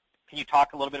can you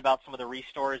talk a little bit about some of the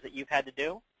restores that you've had to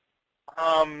do?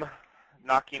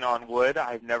 Knocking on wood,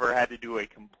 I've never had to do a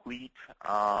complete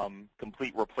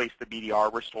replace the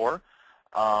BDR restore.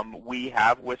 We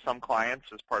have, with some clients,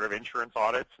 as part of insurance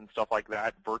audits and stuff like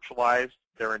that, virtualized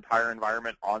their entire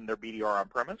environment on their BDR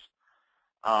on-premise.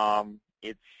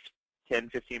 It's 10,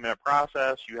 15-minute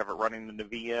process. You have it running in the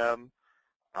VM,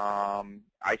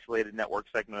 isolated network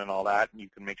segment and all that, and you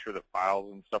can make sure that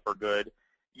files and stuff are good.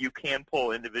 You can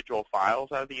pull individual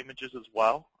files out of the images as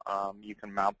well. You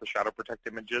can mount the ShadowProtect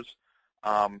images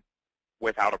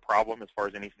without a problem as far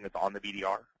as anything that's on the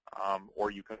BDR,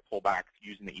 or you can pull back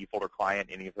using the eFolder client,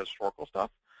 any of the historical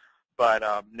stuff. But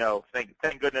no,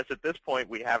 thank goodness at this point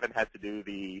we haven't had to do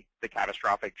the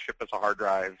catastrophic ship us a hard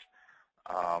drive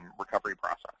recovery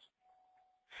process.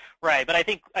 Right, but I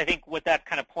think what that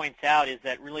kind of points out is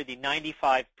that really the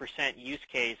 95% use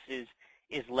case is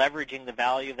leveraging the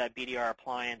value of that BDR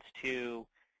appliance to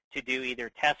do either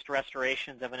test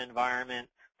restorations of an environment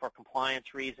for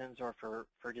compliance reasons or for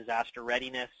disaster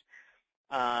readiness,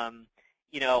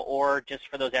 or just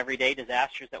for those everyday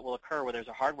disasters that will occur where there's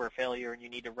a hardware failure and you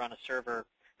need to run a server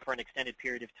for an extended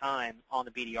period of time on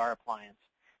the BDR appliance.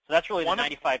 So that's really the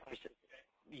 95%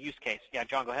 use case. Yeah,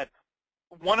 John, go ahead.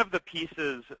 One of the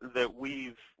pieces that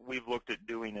we've looked at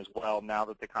doing as well now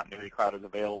that the Continuity Cloud is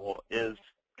available is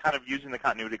kind of using the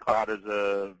Continuity Cloud as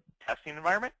a testing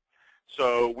environment.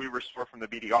 So we restore from the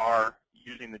BDR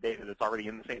using the data that's already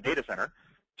in the same data center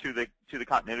to the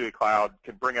Continuity Cloud,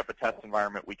 can bring up a test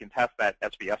environment. We can test that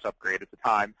SBS upgrade at the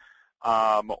time,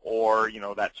 or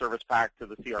that service pack to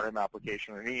the CRM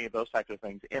application or any of those types of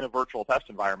things in a virtual test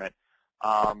environment,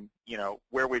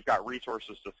 where we've got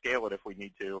resources to scale it if we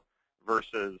need to,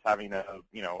 versus having a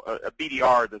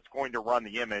BDR that's going to run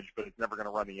the image, but it's never going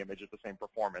to run the image at the same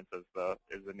performance as the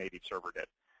native server did.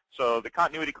 So the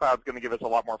Continuity Cloud is going to give us a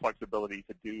lot more flexibility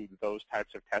to do those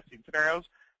types of testing scenarios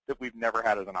that we've never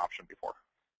had as an option before.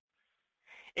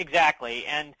 Exactly,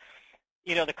 and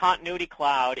the Continuity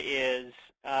Cloud is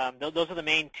those are the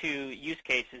main 2 use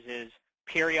cases: is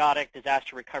periodic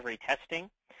disaster recovery testing.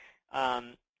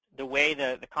 The way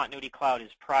the Continuity Cloud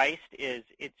is priced is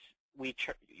we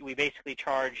basically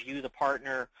charge you, the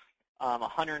partner,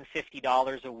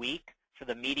 $150 a week for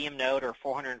the medium node or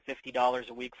 $450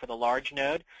 a week for the large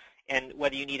node. And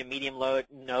whether you need a medium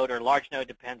node or large node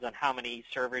depends on how many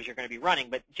servers you're going to be running.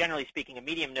 But generally speaking, a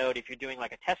medium node, if you're doing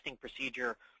like a testing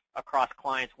procedure across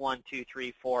clients 1, 2,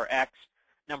 3, 4x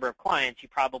number of clients, you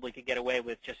probably could get away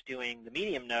with just doing the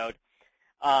medium node.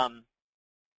 And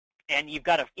you've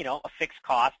got a fixed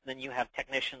cost. Then you have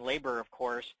technician labor, of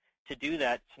course, to do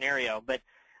that scenario. But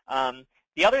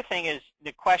the other thing is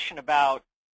the question about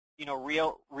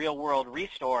real world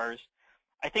restores.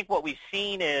 I think what we've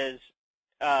seen is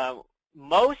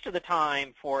most of the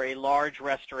time for a large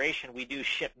restoration we do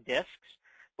ship disks,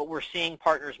 but we're seeing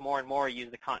partners more and more use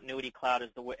the Continuity Cloud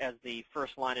as the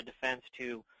first line of defense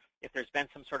to, if there's been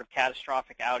some sort of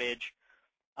catastrophic outage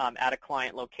at a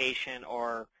client location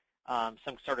or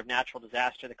some sort of natural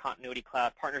disaster, the Continuity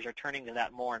Cloud partners are turning to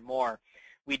that more and more.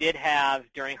 We did have,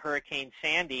 during Hurricane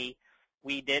Sandy,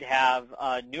 we did have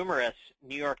numerous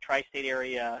New York tri-state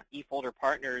area eFolder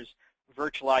partners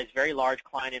virtualize very large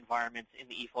client environments in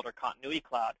the eFolder Continuity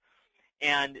Cloud.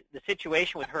 And the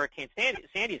situation with Hurricane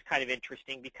Sandy is kind of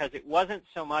interesting because it wasn't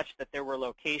so much that there were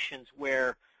locations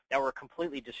that were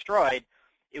completely destroyed.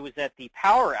 It was that the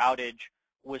power outage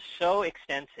was so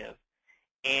extensive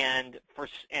and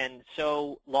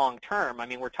so long term. I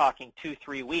mean, we're talking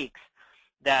 2-3 weeks.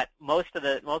 That most of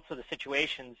the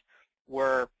situations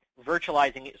were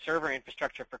virtualizing server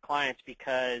infrastructure for clients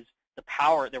because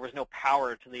there was no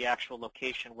power to the actual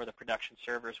location where the production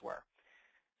servers were.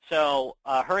 So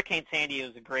Hurricane Sandy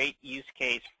was a great use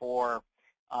case for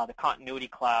the Continuity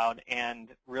Cloud and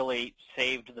really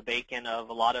saved the bacon of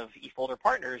a lot of eFolder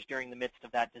partners during the midst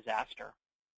of that disaster.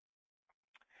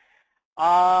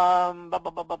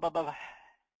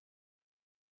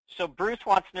 So Bruce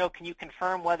wants to know, can you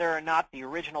confirm whether or not the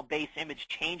original base image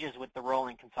changes with the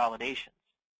rolling consolidations?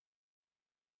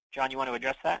 John, you want to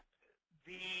address that?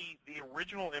 The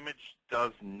original image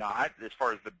does not, as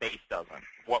far as the base doesn't.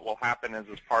 What will happen is,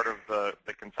 as part of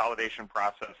the consolidation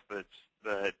process that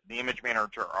the image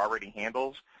manager already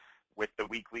handles with the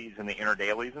weeklies and the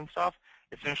interdailies and stuff,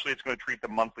 essentially it's going to treat the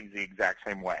monthlies the exact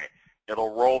same way.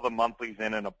 It'll roll the monthlies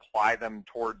in and apply them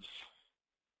towards,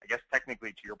 I guess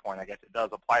technically to your point, I guess it does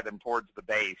apply them towards the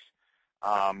base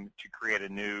to create a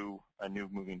new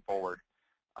moving forward.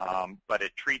 But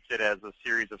it treats it as a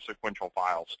series of sequential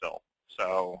files still.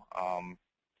 So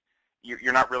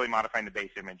you're not really modifying the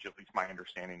base image, at least my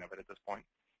understanding of it at this point.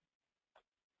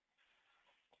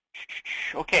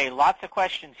 Okay, lots of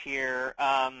questions here.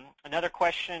 Another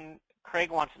question, Craig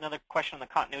wants another question on the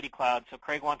Continuity Cloud. So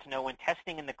Craig wants to know, when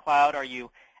testing in the cloud, are you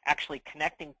actually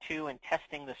connecting to and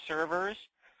testing the servers?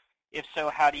 If so,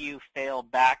 how do you fail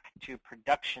back to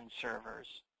production servers?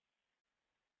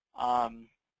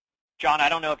 John, I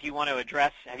don't know if you want to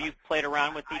address, have you played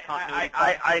around with the Continuity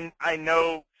Cloud? I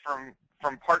know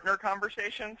from partner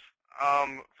conversations,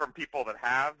 from people that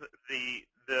have,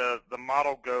 the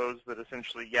model goes that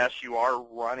essentially, yes, you are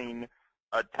running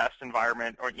a test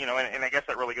environment, or and I guess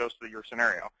that really goes to your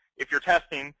scenario. If you're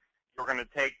testing, you're going to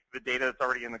take the data that's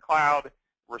already in the cloud,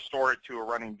 restore it to a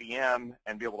running VM,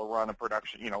 and be able to run a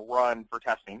production, run for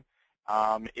testing.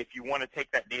 If you want to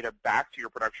take that data back to your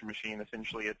production machine,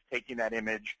 essentially it's taking that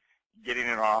image, getting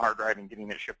it on a hard drive, and getting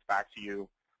it shipped back to you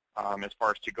as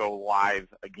far as to go live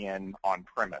again on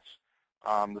premise.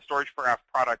 The StorageCraft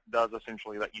product does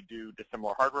essentially let you do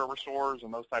dissimilar hardware restores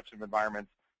and those types of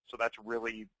environments. So that's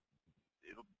really,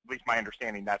 at least my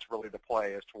understanding, that's really the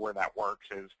play as to where that works,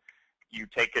 is you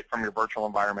take it from your virtual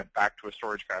environment back to a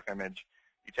StorageCraft image,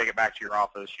 you take it back to your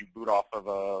office, you boot off of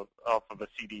a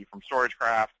CD from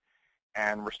StorageCraft,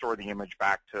 and restore the image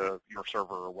back to your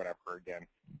server or whatever again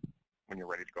when you're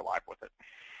ready to go live with it.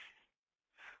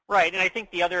 Right, and I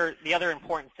think the other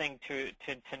important thing to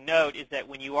note is that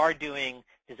when you are doing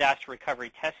disaster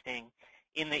recovery testing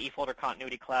in the eFolder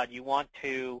Continuity Cloud, you want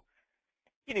to,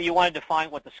 you want to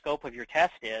define what the scope of your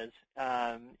test is.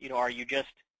 Are you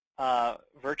just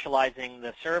virtualizing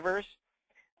the servers,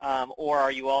 or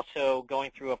are you also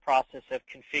going through a process of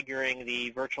configuring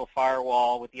the virtual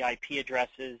firewall with the IP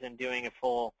addresses and doing a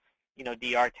full,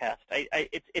 DR test?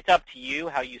 It's up to you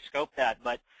how you scope that,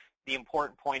 but the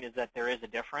important point is that there is a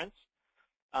difference,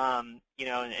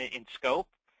 in scope,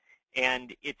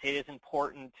 and it is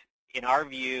important, in our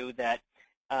view, that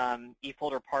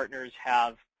eFolder partners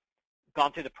have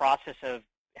gone through the process of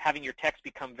having your techs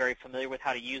become very familiar with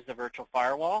how to use the virtual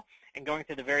firewall and going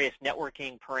through the various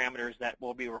networking parameters that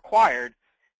will be required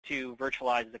to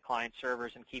virtualize the client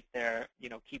servers and keep their,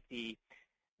 keep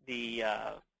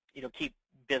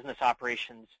business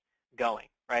operations going,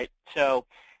 right? So.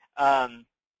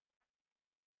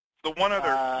 The one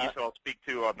other piece I'll speak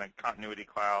to on the Continuity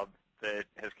Cloud that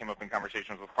has come up in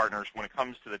conversations with partners when it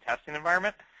comes to the testing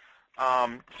environment,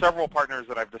 several partners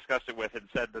that I've discussed it with had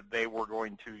said that they were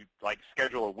going to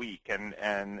schedule a week, and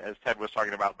as Ted was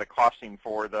talking about, the costing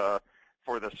for the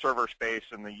server space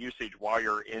and the usage while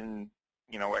you're in,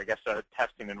 I guess a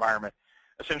testing environment.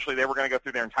 Essentially, they were going to go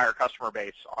through their entire customer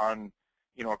base on,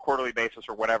 a quarterly basis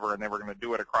or whatever, and they were going to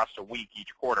do it across a week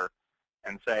each quarter,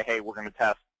 and say, hey, we're going to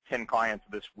test 10 clients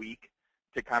this week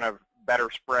to kind of better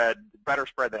spread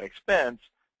that expense.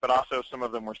 But also some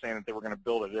of them were saying that they were going to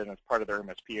build it in as part of their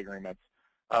MSP agreements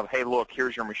of, hey, look,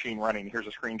 here's your machine running. Here's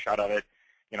a screenshot of it.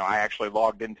 I actually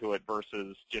logged into it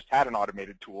versus just had an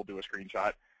automated tool do a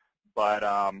screenshot. But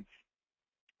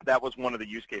that was one of the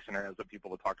use case scenarios that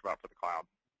people had talked about for the cloud.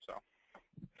 So.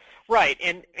 Right,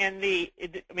 and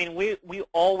we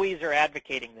always are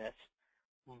advocating this.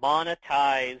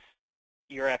 Monetize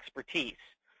your expertise.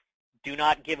 Do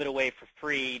not give it away for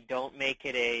free. Don't make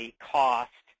it a cost.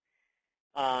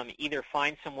 Either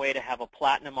find some way to have a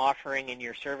platinum offering in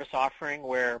your service offering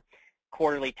where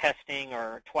quarterly testing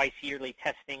or twice yearly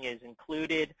testing is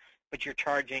included, but you're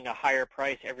charging a higher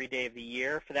price every day of the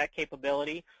year for that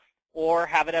capability, or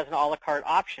have it as an a la carte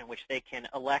option, which they can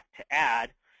elect to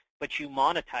add, but you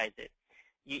monetize it.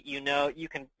 You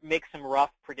can make some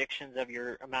rough predictions of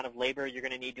your amount of labor you're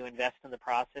going to need to invest in the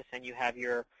process, and you have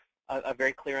a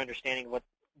very clear understanding of what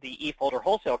the eFolder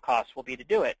wholesale costs will be to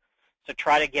do it. So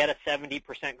try to get a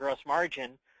 70% gross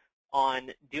margin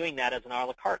on doing that as an a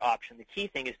la carte option. The key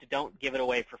thing is to don't give it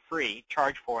away for free.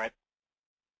 Charge for it.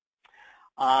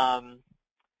 And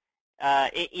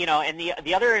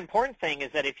the other important thing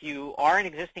is that if you are an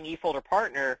existing eFolder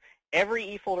partner,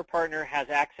 every eFolder partner has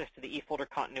access to the eFolder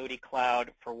Continuity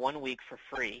Cloud for 1 week for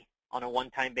free on a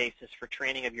one-time basis for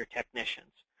training of your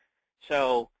technicians.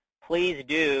 So please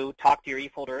do talk to your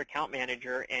eFolder account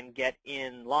manager and get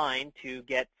in line to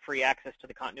get free access to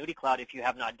the Continuity Cloud if you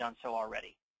have not done so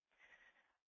already.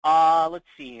 Let's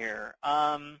see here.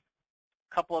 A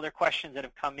couple other questions that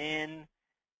have come in.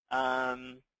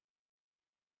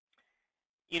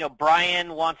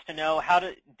 Brian wants to know,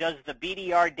 does the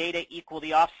BDR data equal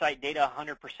the offsite data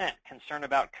 100%? Concern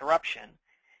about corruption.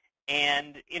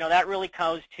 And, that really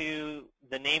goes to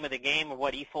the name of the game of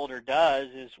what eFolder does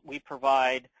is we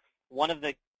provide one of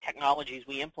the technologies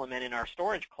we implement in our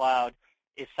storage cloud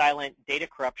is silent data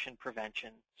corruption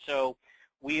prevention. So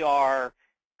we are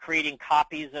creating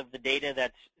copies of the data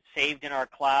that's saved in our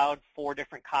cloud, 4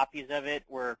 different copies of it.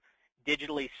 We're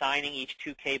digitally signing each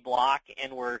 2K block,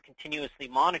 and we're continuously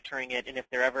monitoring it. And if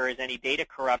there ever is any data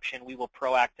corruption, we will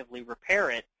proactively repair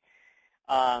it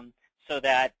so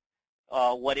that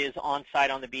what is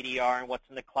on-site on the BDR and what's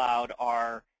in the cloud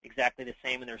are exactly the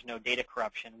same, and there's no data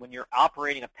corruption. When you're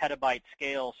operating a petabyte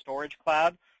scale storage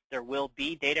cloud, there will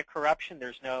be data corruption.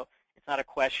 It's not a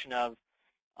question of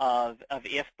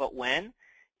if but when.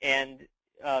 And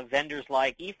vendors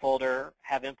like eFolder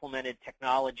have implemented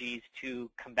technologies to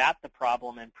combat the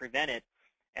problem and prevent it,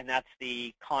 and that's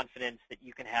the confidence that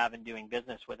you can have in doing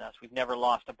business with us. We've never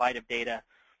lost a byte of data,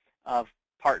 of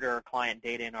partner or client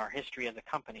data in our history as a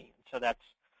company. So that's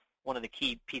one of the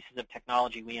key pieces of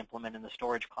technology we implement in the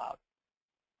storage cloud.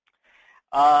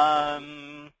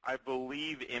 I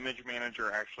believe Image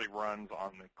Manager actually runs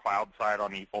on the cloud side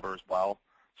on eFolder as well.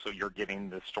 So you're getting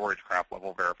the StorageCraft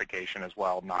level verification as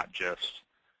well, not just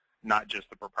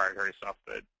the proprietary stuff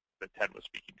that Ted was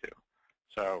speaking to.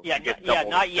 So yeah, you get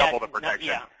double the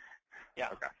protection. Yeah.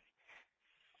 Okay.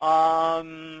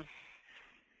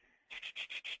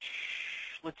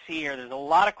 Let's see here. There's a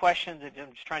lot of questions.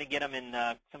 I'm just trying to get them in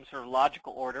some sort of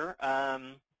logical order.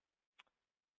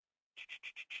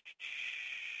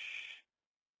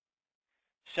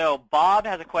 So Bob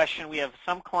has a question. We have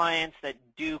some clients that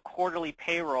do quarterly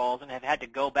payrolls and have had to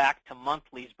go back to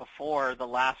monthlies before the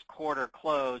last quarter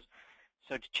close.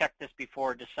 So to check this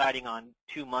before deciding on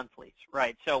 2 monthlies.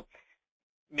 Right. So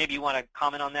maybe you want to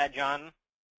comment on that, John?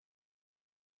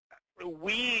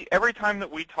 Every time that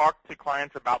we talk to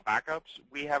clients about backups,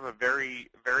 we have a very,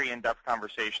 very in-depth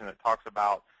conversation that talks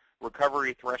about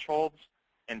recovery thresholds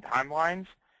and timelines.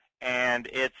 And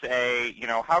it's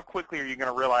how quickly are you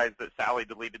going to realize that Sally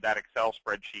deleted that Excel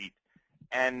spreadsheet?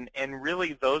 And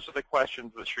really, those are the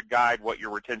questions that should guide what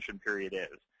your retention period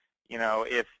is.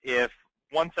 If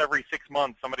once every 6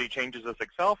 months somebody changes this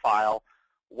Excel file,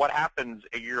 what happens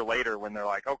a year later when they're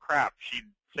like, oh crap, she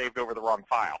saved over the wrong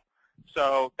file?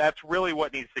 So that's really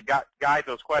what needs to guide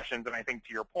those questions. And I think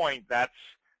to your point, that's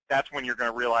when you're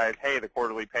going to realize, hey, the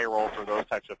quarterly payrolls or those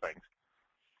types of things.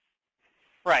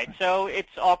 Right. So it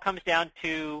all comes down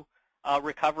to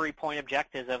recovery point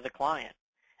objectives of the client,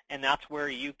 and that's where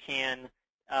you can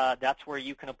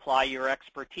apply your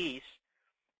expertise.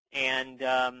 And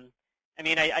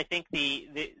I think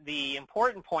the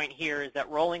important point here is that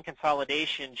rolling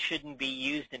consolidation shouldn't be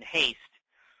used in haste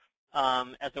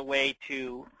as a way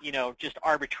to just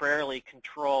arbitrarily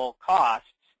control costs.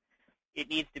 It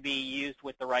needs to be used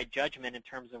with the right judgment in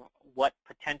terms of what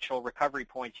potential recovery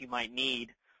points you might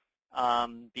need.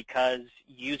 Because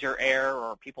user error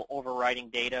or people overwriting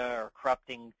data or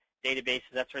corrupting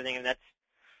databases, that sort of thing, and that's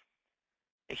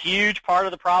a huge part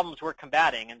of the problems we're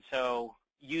combating. And so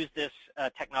use this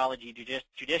technology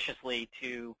judiciously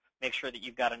to make sure that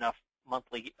you've got enough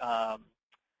monthly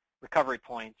recovery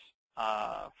points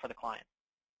for the client.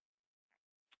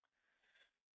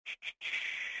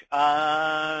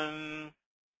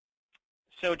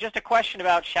 So just a question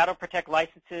about ShadowProtect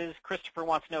licenses. Christopher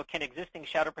wants to know, can existing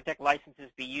ShadowProtect licenses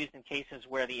be used in cases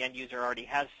where the end user already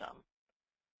has some?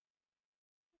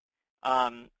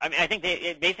 I think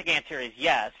the basic answer is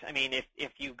yes. I mean,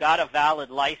 if you've got a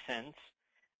valid license,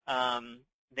 and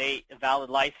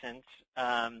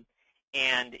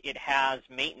it has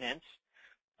maintenance,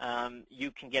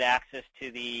 you can get access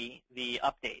to the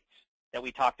updates that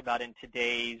we talked about in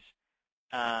today's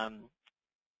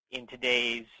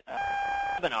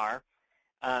webinar.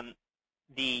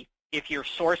 If you're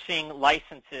sourcing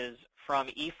licenses from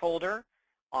eFolder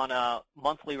on a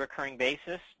monthly recurring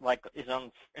basis, like is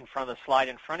in front of the slide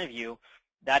in front of you,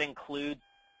 that includes,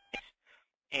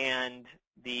 and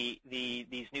these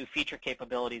new feature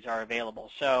capabilities are available.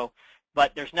 So,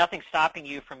 but there's nothing stopping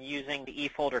you from using the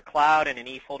eFolder cloud and an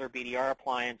eFolder BDR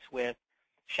appliance with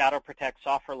ShadowProtect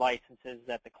software licenses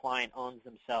that the client owns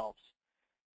themselves.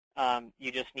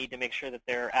 You just need to make sure that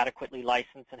they're adequately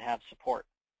licensed and have support.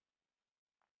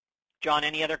 John,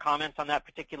 any other comments on that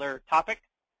particular topic?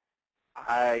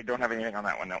 I don't have anything on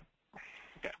that one, no.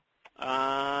 Okay.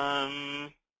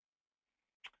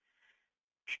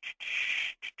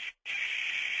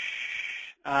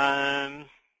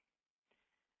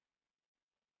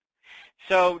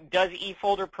 So does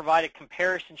eFolder provide a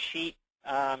comparison sheet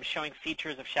showing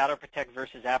features of ShadowProtect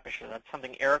versus Aperture? That's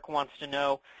something Eric wants to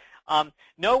know.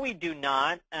 No, we do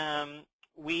not.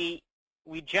 We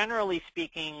generally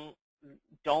speaking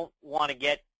don't want to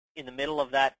get in the middle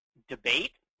of that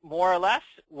debate, more or less.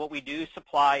 What we do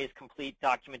supply is complete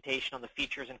documentation on the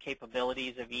features and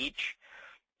capabilities of each,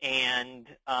 and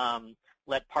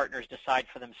let partners decide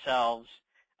for themselves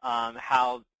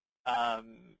how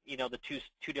the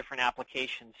two different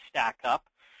applications stack up.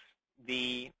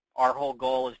 Our whole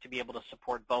goal is to be able to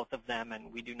support both of them,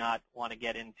 and we do not want to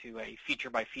get into a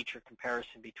feature-by-feature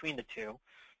comparison between the two.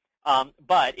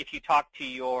 But if you talk to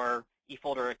your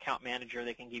eFolder account manager,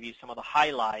 they can give you some of the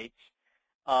highlights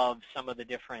of some of the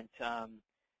different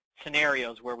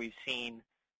scenarios where we've seen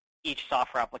each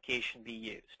software application be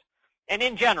used. And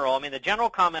in general, I mean, the general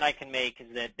comment I can make is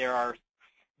that there are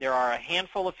a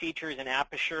handful of features in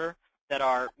Aperture that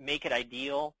make it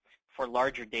ideal for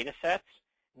larger data sets,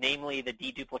 namely the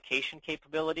deduplication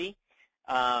capability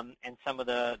and some of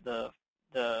the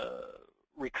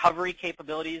recovery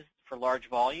capabilities for large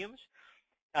volumes.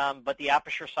 But the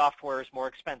Aperture software is more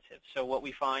expensive. So what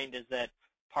we find is that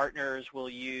partners will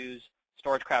use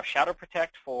StorageCraft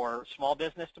ShadowProtect for small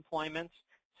business deployments,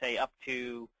 say up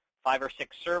to 5 or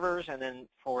 6 servers, and then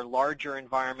for larger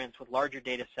environments with larger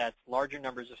data sets, larger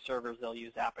numbers of servers, they'll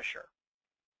use Aperture.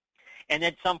 And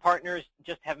then some partners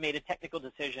just have made a technical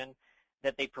decision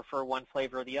that they prefer one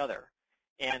flavor or the other.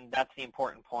 And that's the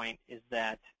important point, is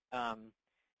that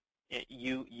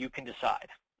you can decide.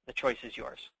 The choice is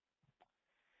yours.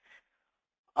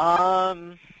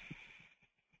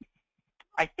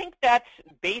 I think that's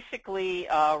basically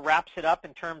wraps it up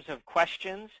in terms of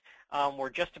questions. We're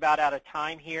just about out of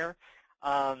time here.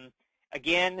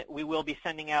 Again, we will be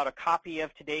sending out a copy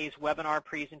of today's webinar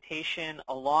presentation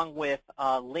along with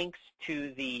links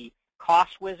to the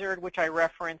cost wizard, which I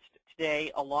referenced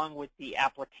today, along with the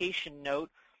application note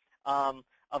of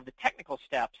the technical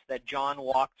steps that John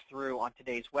walked through on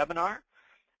today's webinar.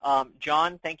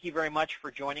 John, thank you very much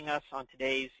for joining us on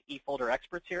today's eFolder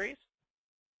Expert Series.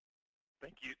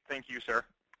 Thank you, sir.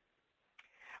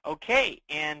 Okay,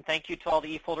 and thank you to all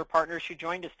the eFolder partners who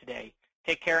joined us today.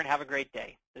 Take care and have a great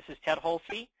day. This is Ted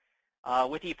Holsey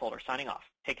with eFolder signing off.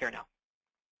 Take care now.